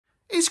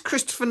Is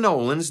Christopher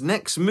Nolan's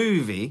next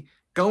movie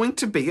going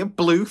to be a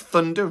Blue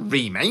Thunder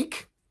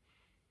remake?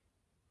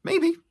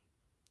 Maybe.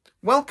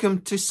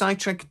 Welcome to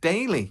Scitrek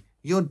Daily,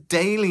 your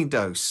daily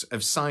dose of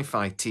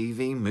sci-fi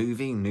TV,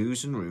 movie,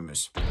 news and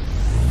rumours.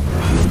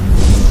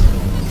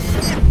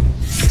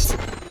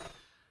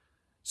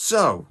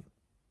 So,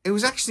 it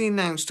was actually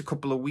announced a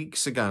couple of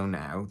weeks ago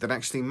now that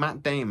actually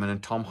Matt Damon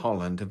and Tom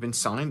Holland have been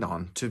signed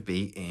on to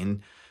be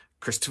in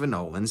Christopher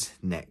Nolan's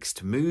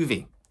next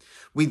movie.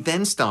 We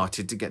then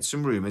started to get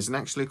some rumours, and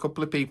actually a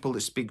couple of people that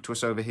speak to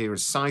us over here at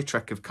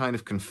Scitrek have kind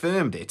of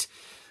confirmed it,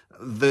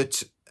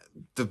 that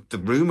the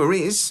rumour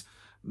is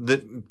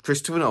that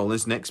Christopher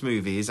Nolan's next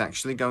movie is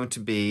actually going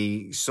to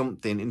be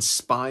something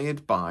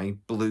inspired by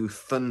Blue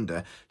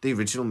Thunder, the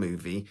original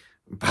movie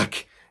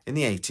back in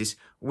the 80s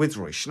with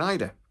Roy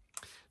Schneider.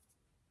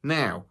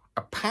 Now,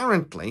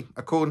 apparently,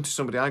 according to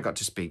somebody I got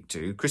to speak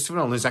to, Christopher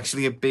Nolan is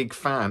actually a big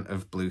fan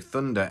of Blue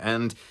Thunder,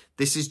 and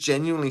this is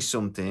genuinely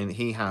something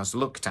he has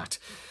looked at.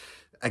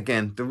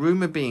 Again, the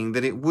rumour being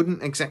that it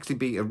wouldn't exactly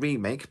be a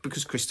remake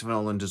because Christopher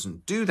Nolan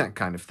doesn't do that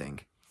kind of thing,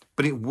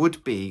 but it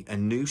would be a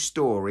new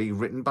story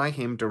written by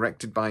him,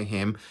 directed by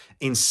him,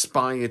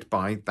 inspired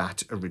by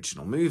that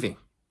original movie.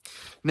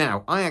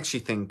 Now, I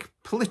actually think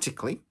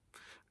politically,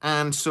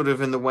 and sort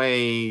of in the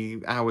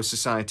way our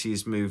society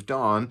has moved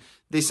on,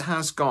 this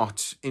has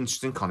got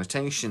interesting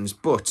connotations.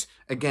 But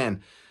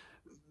again,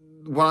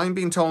 what I'm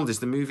being told is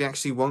the movie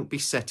actually won't be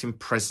set in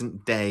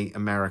present day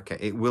America.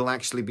 It will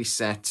actually be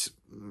set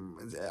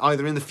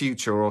either in the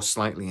future or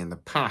slightly in the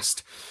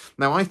past.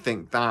 Now, I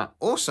think that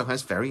also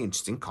has very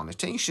interesting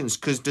connotations,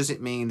 because does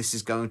it mean this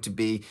is going to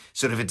be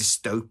sort of a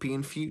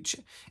dystopian future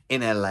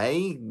in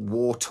LA,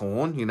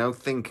 war-torn, you know,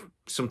 think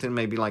something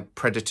maybe like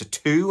Predator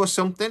 2 or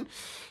something,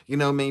 you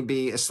know,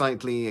 maybe a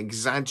slightly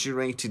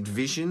exaggerated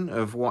vision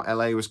of what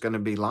LA was going to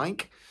be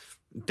like,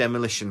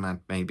 Demolition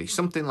Man maybe,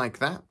 something like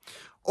that,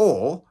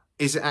 or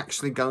is it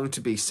actually going to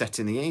be set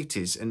in the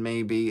 80s and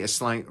maybe a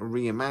slight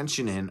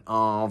reimagining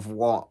of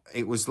what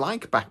it was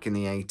like back in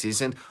the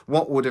 80s and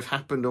what would have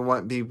happened or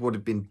what would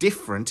have been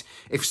different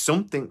if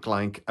something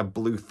like a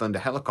Blue Thunder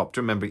helicopter,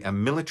 remember, a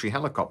military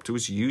helicopter,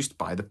 was used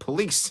by the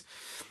police.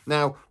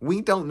 Now, we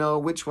don't know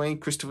which way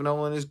Christopher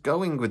Nolan is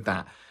going with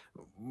that,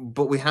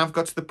 but we have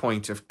got to the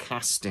point of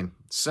casting.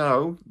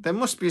 So there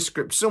must be a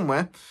script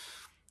somewhere,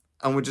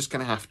 and we're just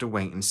going to have to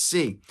wait and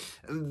see.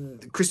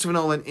 Christopher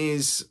Nolan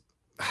is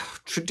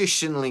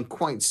traditionally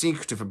quite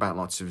secretive about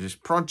lots of his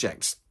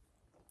projects.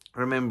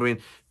 Remembering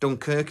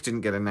Dunkirk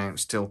didn't get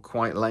announced till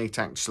quite late,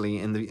 actually,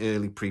 in the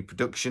early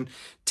pre-production.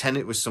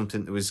 Tenet was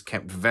something that was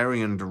kept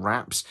very under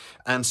wraps,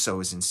 and so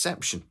is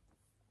Inception.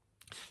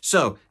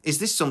 So, is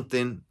this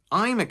something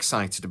I'm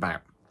excited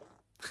about?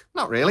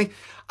 Not really.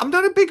 I'm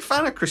not a big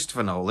fan of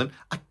Christopher Nolan.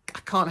 I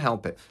can't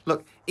help it.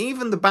 Look,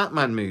 even the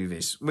Batman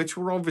movies, which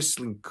were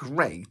obviously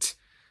great,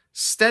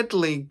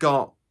 steadily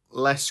got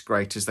less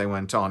great as they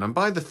went on. And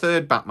by the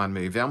third Batman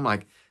movie, I'm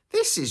like,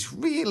 this is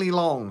really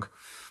long.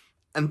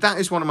 And that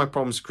is one of my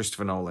problems with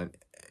Christopher Nolan.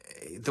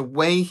 The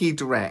way he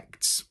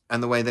directs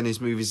and the way then his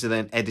movies are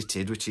then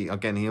edited, which he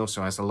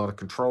also has a lot of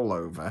control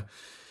over,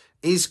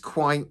 is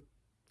quite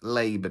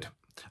laboured.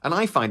 And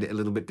I find it a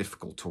little bit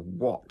difficult to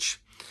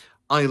watch.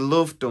 I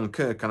love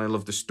Dunkirk and I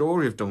love the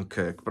story of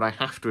Dunkirk, but I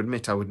have to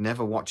admit I would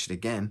never watch it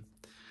again.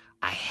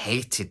 I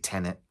hated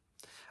Tenet.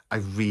 I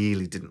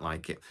really didn't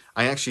like it.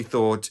 I actually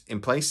thought in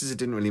places it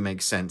didn't really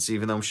make sense,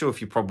 even though I'm sure if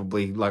you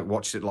probably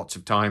watched it lots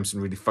of times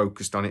and really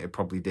focused on it, it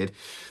probably did.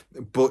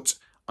 But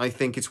I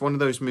think it's one of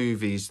those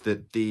movies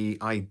that the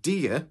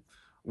idea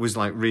was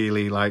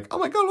really oh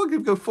my God, we're going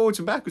to go forwards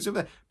and backwards.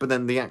 But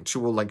then the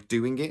actual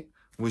doing it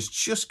was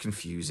just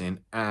confusing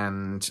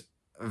and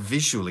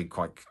visually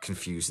quite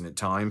confusing at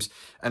times.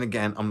 And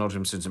again, I'm not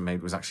sure maybe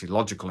it was actually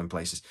logical in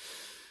places.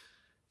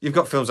 You've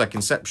got films like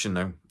Inception,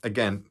 though.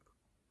 Again,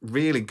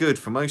 really good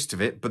for most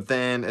of it, but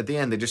then at the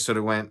end they just sort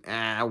of went,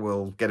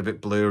 we'll get a bit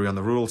blurry on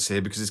the rules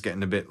here because it's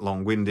getting a bit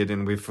long-winded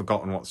and we've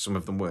forgotten what some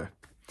of them were.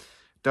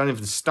 Don't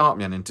even start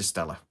me on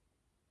Interstellar.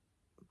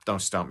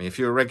 Don't start me. If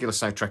you're a regular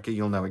Sci-Trekker,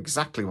 you'll know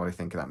exactly what I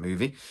think of that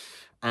movie,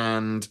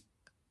 and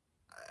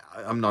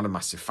I'm not a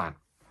massive fan.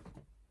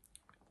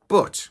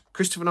 But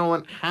Christopher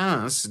Nolan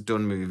has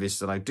done movies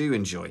that I do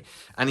enjoy,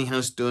 and he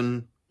has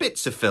done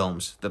bits of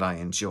films that I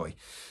enjoy.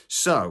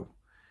 So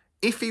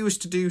if he was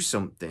to do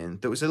something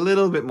that was a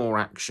little bit more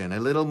action, a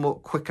little more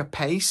quicker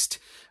paced,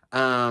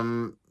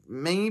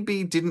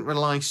 maybe didn't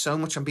rely so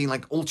much on being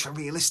ultra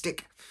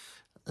realistic,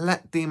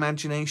 let the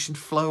imagination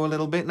flow a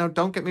little bit. Now,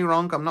 don't get me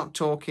wrong, I'm not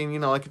talking,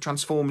 like a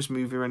Transformers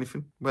movie or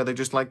anything, where they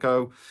just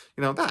go,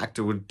 that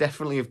actor would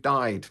definitely have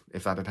died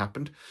if that had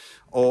happened.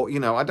 Or,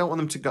 I don't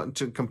want them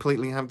to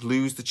completely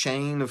lose the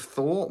chain of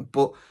thought,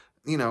 but,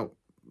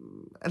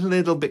 a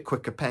little bit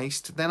quicker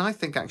paced, then I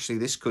think actually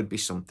this could be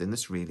something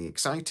that's really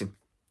exciting.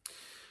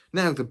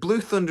 Now, the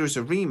Blue Thunder as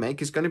a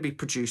remake is going to be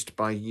produced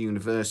by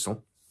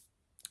Universal.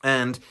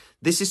 And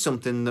this is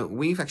something that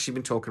we've actually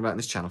been talking about in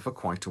this channel for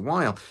quite a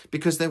while,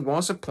 because there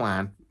was a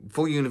plan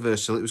for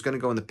Universal. It was going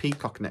to go on the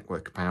Peacock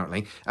network,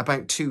 apparently,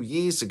 about 2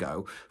 years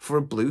ago for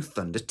a Blue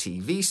Thunder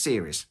TV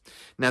series.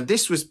 Now,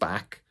 this was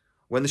back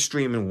when the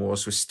streaming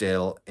wars were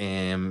still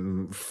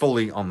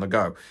fully on the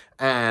go,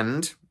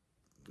 and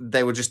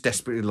they were just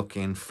desperately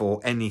looking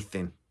for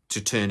anything to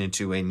turn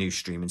into a new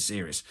streaming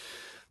series.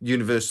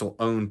 Universal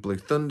owned Blue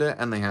Thunder,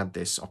 and they had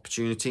this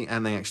opportunity,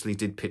 and they actually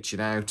did pitch it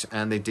out,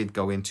 and they did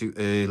go into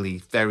early,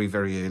 very,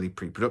 very early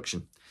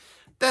pre-production.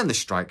 Then the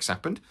strikes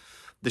happened.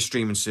 The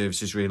streaming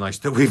services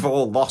realised that we've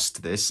all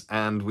lost this,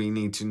 and we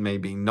need to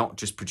maybe not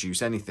just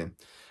produce anything.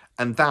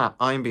 And that,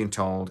 I'm being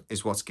told,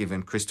 is what's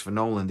given Christopher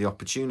Nolan the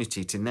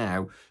opportunity to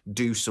now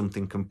do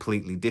something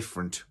completely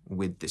different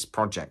with this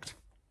project.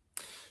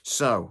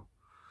 So,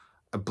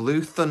 a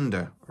Blue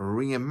Thunder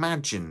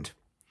reimagined,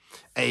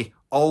 a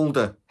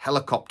older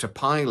helicopter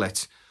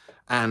pilot,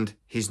 and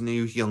his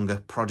new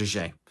younger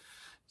protege.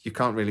 You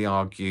can't really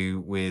argue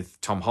with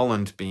Tom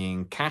Holland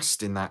being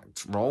cast in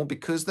that role,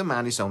 because the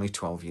man is only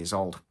 12 years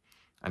old.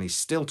 And he's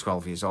still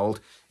 12 years old,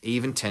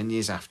 even 10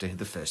 years after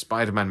the first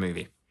Spider-Man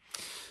movie.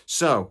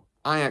 So,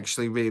 I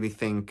actually really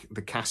think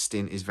the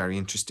casting is very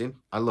interesting.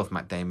 I love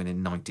Matt Damon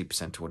in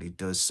 90% of what he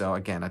does, so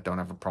again, I don't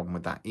have a problem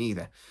with that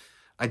either.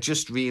 I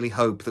just really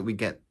hope that we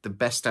get the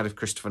best out of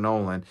Christopher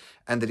Nolan,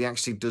 and that he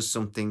actually does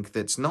something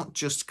that's not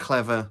just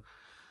clever,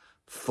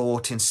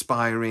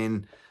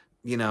 thought-inspiring,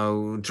 you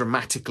know,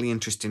 dramatically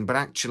interesting, but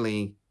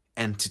actually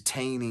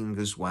entertaining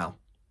as well.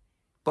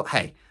 But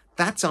hey,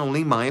 that's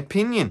only my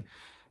opinion.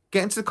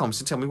 Get into the comments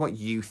and tell me what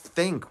you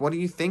think. What do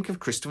you think of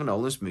Christopher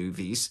Nolan's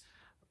movies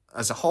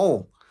as a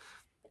whole?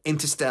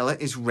 Interstellar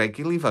is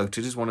regularly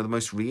voted as one of the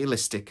most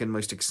realistic and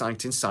most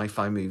exciting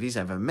sci-fi movies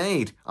ever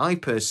made. I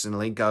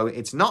personally go,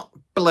 it's not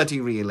bloody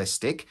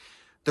realistic.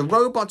 The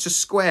robots are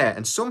square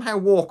and somehow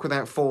walk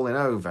without falling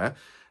over.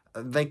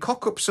 They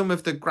cock up some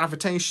of the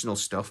gravitational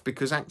stuff,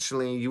 because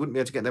actually you wouldn't be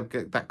able to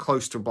get that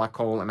close to a black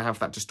hole and have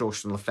that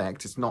distortional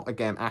effect. It's not,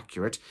 again,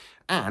 accurate.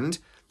 And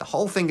the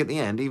whole thing at the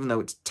end, even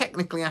though it's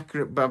technically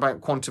accurate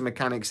about quantum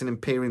mechanics and him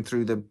peering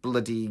through the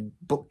bloody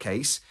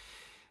bookcase,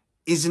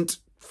 isn't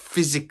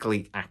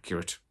physically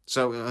accurate.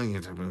 So,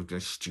 a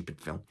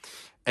stupid film.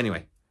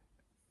 Anyway,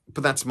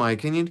 but that's my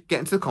opinion. Get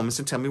into the comments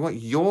and tell me what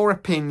your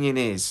opinion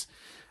is.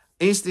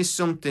 Is this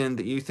something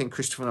that you think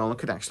Christopher Nolan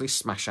could actually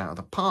smash out of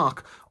the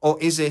park?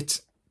 Or is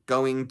it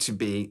going to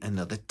be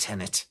another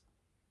Tenet?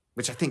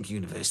 Which I think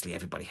universally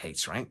everybody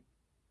hates, right?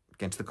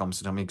 Get into the comments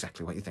and tell me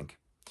exactly what you think.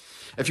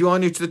 If you are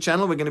new to the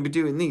channel, we're going to be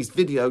doing these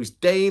videos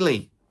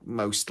daily,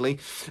 mostly,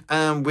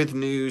 with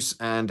news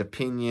and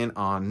opinion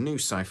on new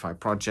sci-fi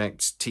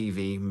projects,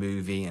 TV,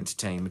 movie,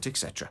 entertainment,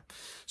 etc.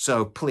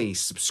 So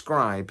please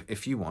subscribe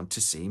if you want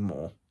to see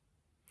more.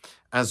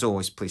 As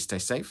always, please stay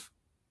safe,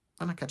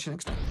 and I'll catch you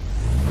next time.